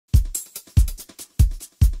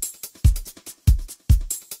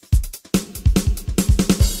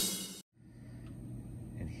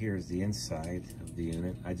here's the inside of the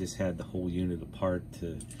unit. I just had the whole unit apart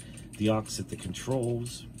to deoxit the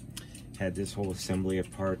controls. Had this whole assembly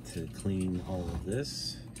apart to clean all of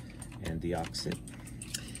this and deoxit.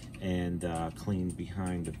 And clean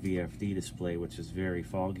behind the VFD display, which is very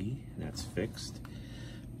foggy. That's fixed.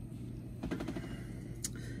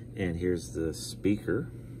 And here's the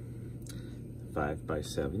speaker,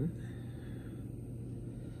 5x7.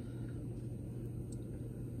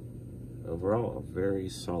 Overall, a very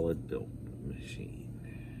solid built machine.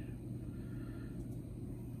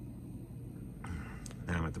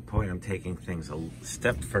 Now at the point I'm taking things a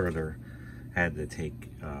step further, I had to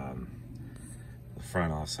take the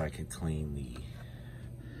front off so I could clean the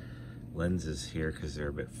lenses here because they're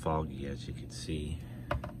a bit foggy, as you can see.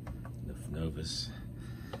 The Novus.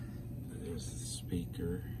 There's the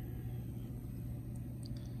speaker.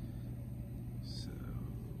 So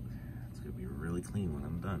it's gonna be really clean when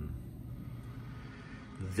I'm done.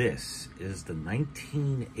 This is the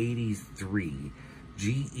 1983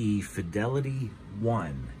 GE Fidelity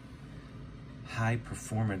 1 high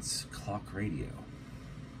performance clock radio.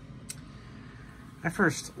 I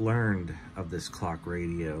first learned of this clock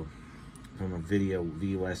radio from a video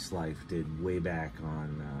VOS Life did way back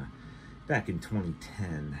in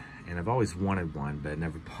 2010, and I've always wanted one, but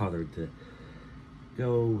never bothered to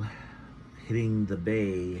go hitting the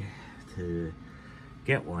bay to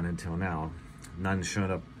get one until now. None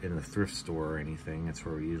showed up in the thrift store or anything. That's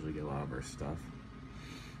where we usually get a lot of our stuff.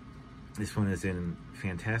 This one is in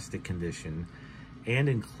fantastic condition and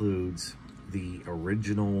includes the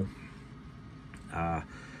original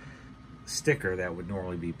sticker that would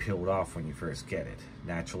normally be peeled off when you first get it.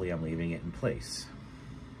 Naturally, I'm leaving it in place.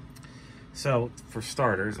 So, for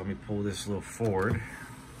starters, let me pull this a little forward.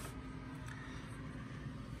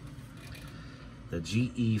 The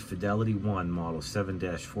GE Fidelity 1 model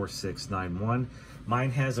 7-4691.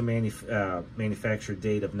 Mine has a manufacture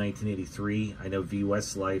date of 1983. I know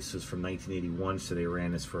VOS Life's was from 1981, so they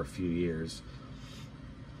ran this for a few years.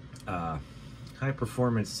 High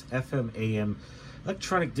performance FM AM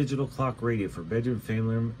electronic digital clock radio for bedroom,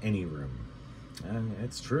 family room, any room.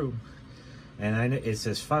 It's true. And I know it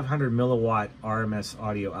says 500 milliwatt RMS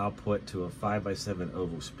audio output to a 5x7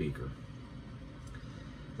 oval speaker.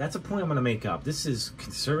 That's a point I'm going to make up. This is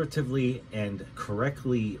conservatively and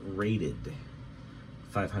correctly rated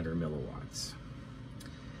 500 milliwatts.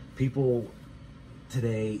 People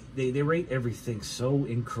today, they rate everything so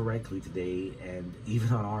incorrectly today, and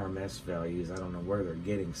even on RMS values, I don't know where they're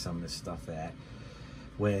getting some of this stuff at.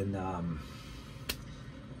 When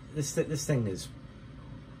this thing is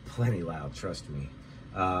plenty loud, trust me.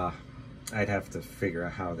 I'd have to figure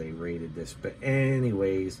out how they rated this, but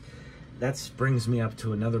anyways, that brings me up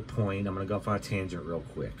to another point. I'm going to go off on a tangent real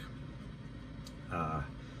quick.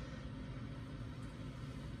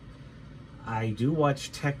 I do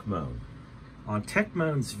watch TechMoan. On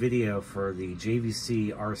TechMoan's video for the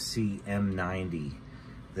JVC RC M90,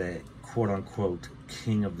 the quote-unquote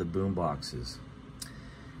king of the boomboxes,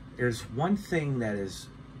 there's one thing that is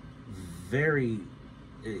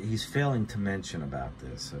he's failing to mention about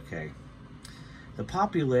this, okay? The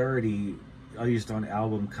popularity used on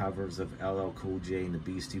album covers of LL Cool J and the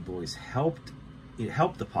Beastie Boys helped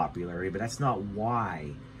the popularity, but that's not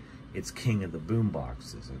why it's king of the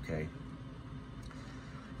boomboxes, okay?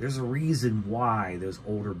 There's a reason why those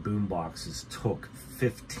older boomboxes took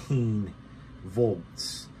 15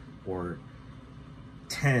 volts or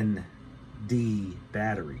 10D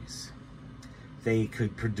batteries. They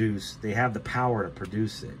have the power to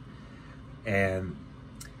produce it. And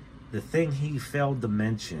the thing he failed to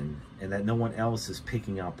mention, and that no one else is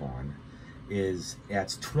picking up on, is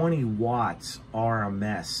that's 20 watts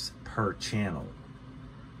RMS per channel.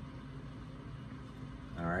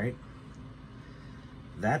 All right?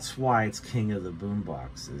 That's why it's king of the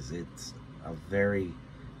boomboxes. It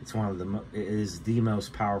is the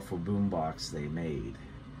most powerful boombox they made,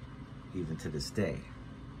 even to this day.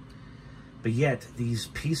 But yet, these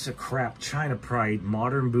piece of crap China Pride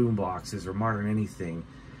modern boomboxes, or modern anything,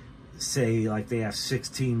 say like they have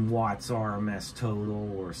 16 watts RMS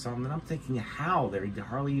total or something. And I'm thinking, how? They're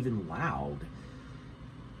hardly even loud.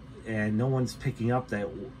 And no one's picking up that,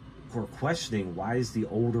 or questioning, why is the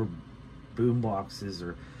older boomboxes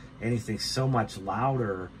or anything so much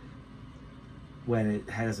louder when it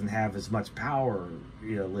doesn't have as much power,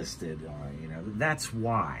 listed on, That's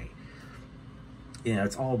why.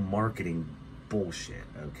 It's all marketing bullshit,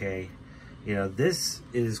 okay? This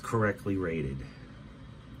is correctly rated.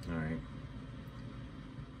 All right.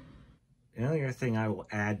 The only other thing I will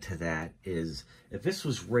add to that is if this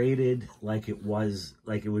was rated like it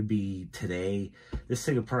would be today, this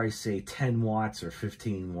thing would probably say 10 watts or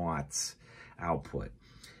 15 watts output.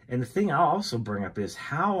 And the thing I'll also bring up is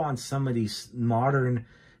how on some of these modern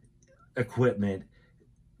equipment,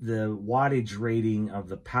 the wattage rating of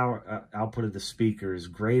the power output of the speaker is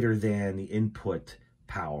greater than the input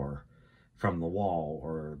power from the wall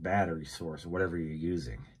or battery source or whatever you're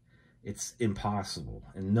using. It's impossible,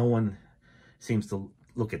 and no one seems to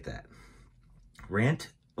look at that. Rant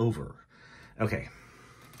over. Okay.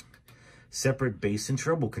 Separate bass and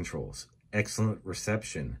treble controls. Excellent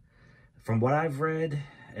reception. From what I've read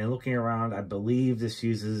and looking around, I believe this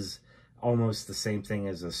uses almost the same thing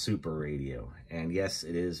as a super radio. And yes,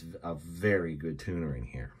 it is a very good tuner in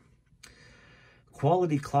here.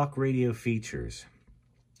 Quality clock radio features.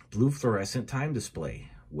 Blue fluorescent time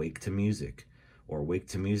display. Wake to music. Or wake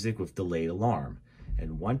to music with delayed alarm.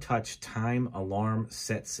 And one-touch time alarm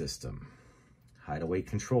set system. Hideaway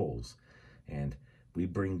controls. And we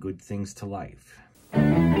bring good things to life.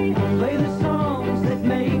 Play the songs that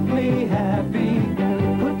make me happy.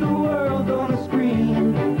 Put the world on a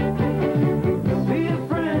screen. Be a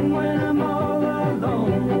friend when I'm all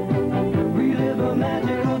alone. Relive a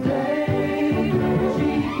magical day.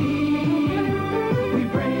 GE, we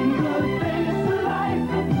bring good things to life.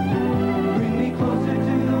 Bring me closer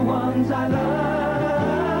to the ones I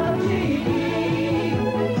love.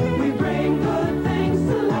 GE, we bring good things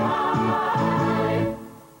to life.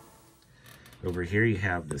 Over here you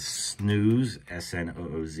have the snooze,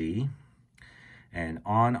 S-N-O-O-Z, and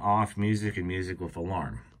on-off music and music with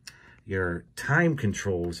alarm. Your time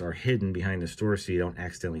controls are hidden behind the store so you don't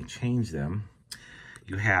accidentally change them.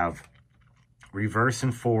 You have reverse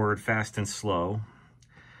and forward, fast and slow.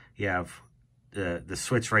 You have the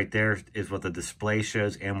switch right there is what the display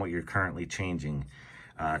shows and what you're currently changing.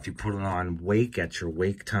 If you put it on wake at your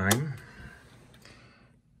wake time,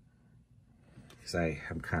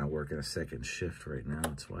 I'm kind of working a second shift right now.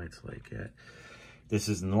 That's why it's like that. This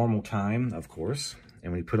is normal time, of course.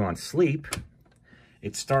 And when you put on sleep,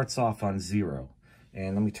 it starts off on 0.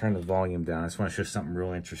 And let me turn the volume down. I just want to show something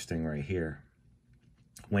real interesting right here.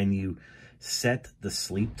 When you set the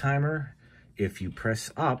sleep timer, if you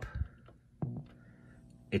press up,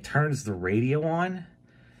 it turns the radio on.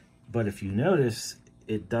 But if you notice,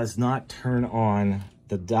 it does not turn on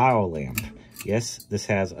the dial lamp. Yes, this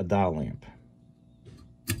has a dial lamp.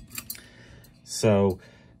 So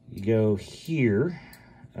you go here,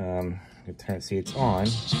 you see it's on.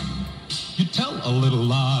 You tell a little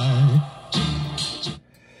lie.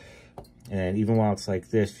 And even while it's like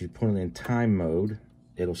this, if you put it in time mode,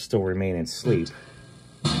 it'll still remain in sleep.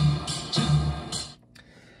 The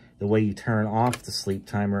way you turn off the sleep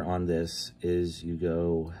timer on this is you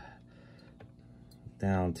go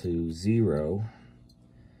down to 0.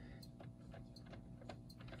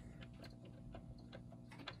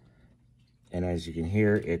 And as you can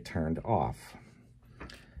hear, it turned off.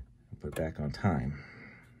 Put it back on time.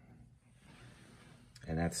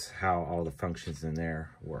 And that's how all the functions in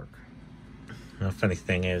there work. The funny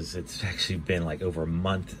thing is, it's actually been like over a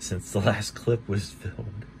month since the last clip was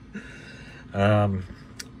filmed. I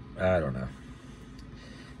don't know.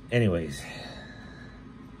 Anyways,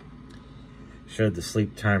 showed the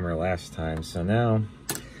sleep timer last time. So now,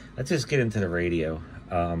 let's just get into the radio.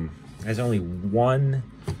 There's only one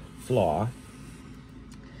flaw.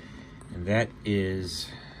 And that is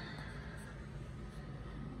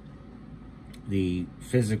the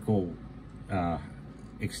physical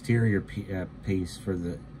exterior piece for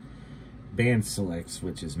the band select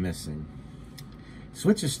switch is missing.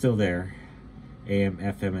 Switch is still there. AM,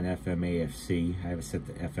 FM, and FM AFC. I have it set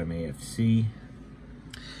to FM AFC.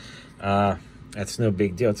 That's no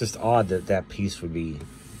big deal. It's just odd that that piece would be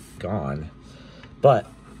gone. But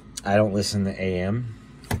I don't listen to AM,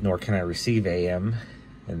 nor can I receive AM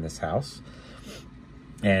in this house.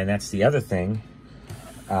 And that's the other thing.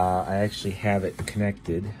 I actually have it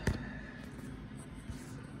connected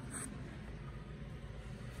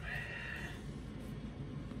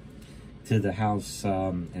to the house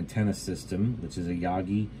antenna system, which is a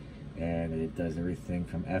Yagi, and it does everything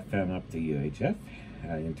from FM up to UHF.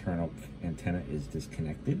 Internal antenna is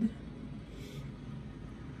disconnected.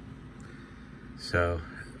 So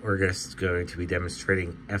we're just going to be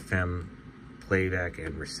demonstrating FM playback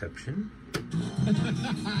and reception. I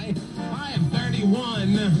am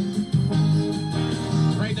 31.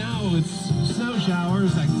 Right now it's snow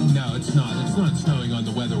showers. No, it's not. It's not snowing on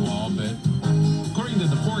the weather wall, but according to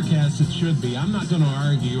the forecast, it should be. I'm not going to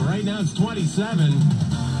argue. Right now it's 27.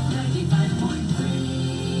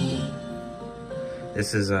 95.3.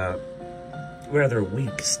 This is a rather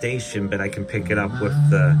weak station, but I can pick it up with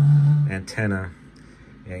the antenna,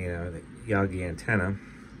 you know, the Yagi antenna.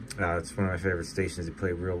 It's one of my favorite stations. They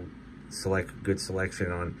play real good selection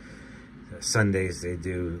on Sundays. They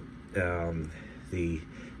do the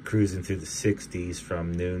cruising through the 60s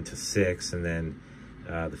from noon to 6, and then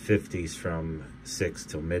the 50s from 6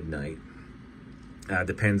 till midnight.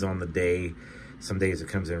 Depends on the day. Some days it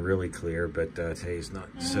comes in really clear, but today's not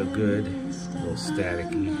so good. A little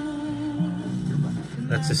staticky.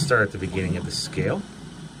 Let's just start at the beginning of the scale.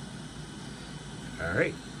 All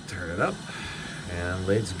right, turn it up, and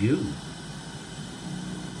let's go.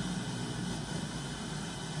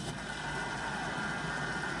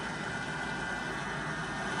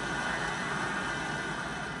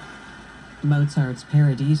 Mozart's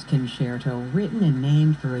Paradise Concerto, written and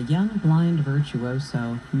named for a young blind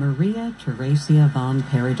virtuoso, Maria Theresia von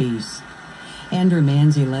Paradise. Andrew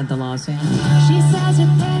Manzi led the Los Angeles. She says her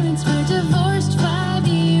parents were divorced 5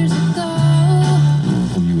 years ago.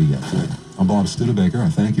 I'm Bob Studebaker. I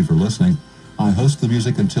thank you for listening. I host the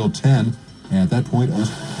music until 10. And at that point,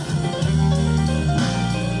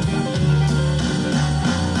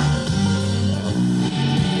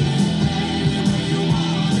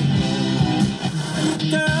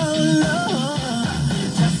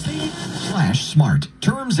 /smart.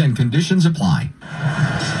 Terms and conditions apply.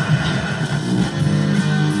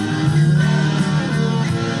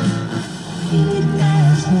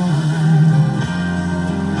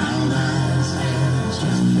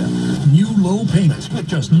 New low payments with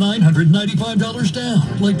just $995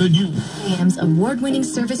 down, like the new AM's award-winning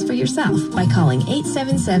service for yourself by calling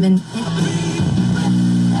 877.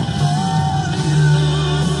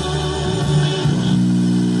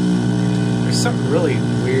 There's something really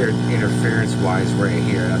weird interference-wise right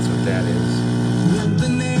here. That's what that is.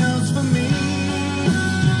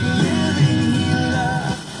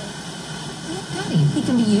 It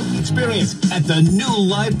can be you. experience at the new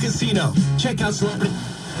live casino. Check out Celebrity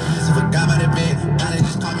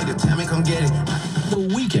the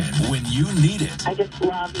weekend when you need it. I just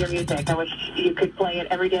love your music. I wish you could play it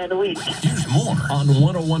every day of the week. Here's more on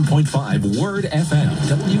 101.5 Word FM,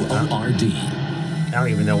 WORD. I don't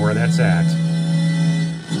even know where that's at.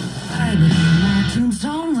 I believe my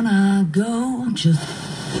tombstone when I go. Just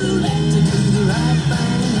to do the right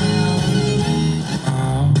thing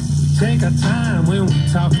now. Take our time when we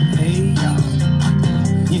talk. Hey, y'all.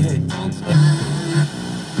 Yeah, don't.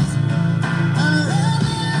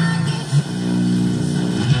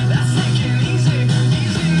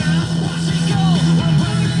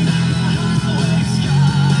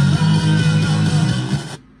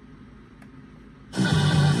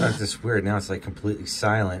 That's just weird. Now it's like completely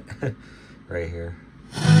silent right here.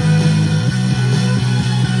 I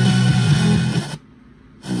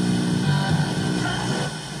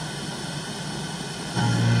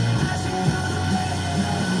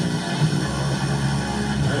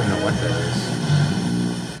don't know what that is.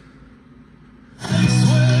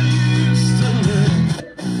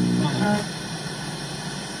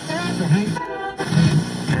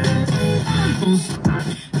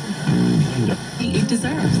 It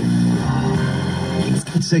deserves.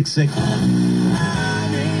 6-6.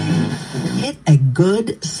 Get a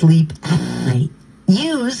good sleep at night.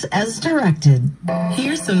 Use as directed.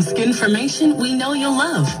 Here's some skin information we know you'll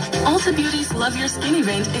love. Ulta Beauty's Love Your Skin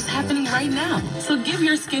event is happening right now. So give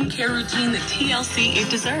your skincare routine the TLC it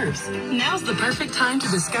deserves. Now's the perfect time to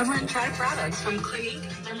discover and try products from Clinique,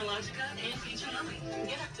 Dermalogica, and Peachy.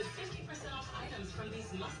 Get up to 50% off items from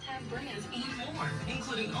these must-have brands and more,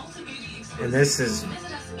 including Ulta Beauty exclusive. And this is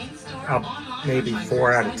up maybe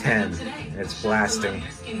 4 out of 10. It's blasting.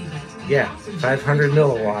 Yeah, 500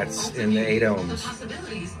 milliwatts in the 8 ohms.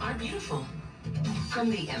 Possibilities are beautiful. From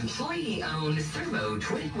the employee-owned Servo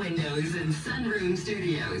Twin Windows and Sunroom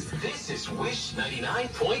Studios, this is Wish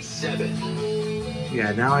 99.7.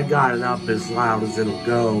 Yeah, now I got it up as loud as it'll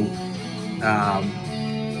go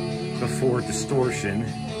before distortion.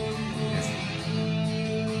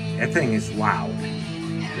 That thing is loud.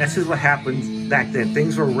 This is what happened back then.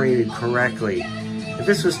 Things were rated correctly. If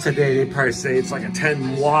this was today, they'd probably say it's like a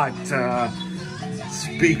 10-watt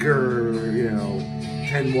speaker, you know,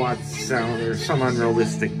 10-watt sound or some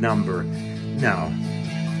unrealistic number. No.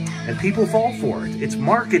 And people fall for it. It's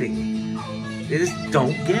marketing. They just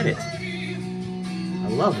don't get it. I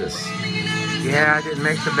love this. Yeah, I didn't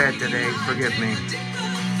make the bed today. Forgive me.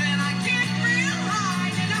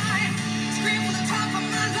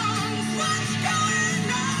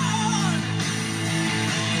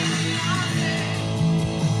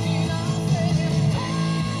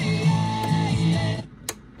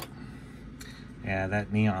 Yeah,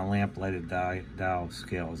 that neon lamp lighted dial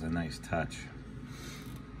scale is a nice touch.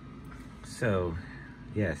 So,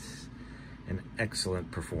 yes, an excellent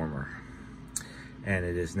performer. And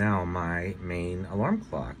it is now my main alarm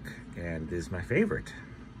clock, and it is my favorite.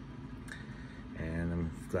 And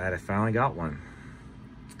I'm glad I finally got one.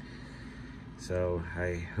 So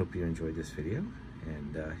I hope you enjoyed this video,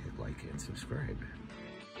 and hit like and subscribe.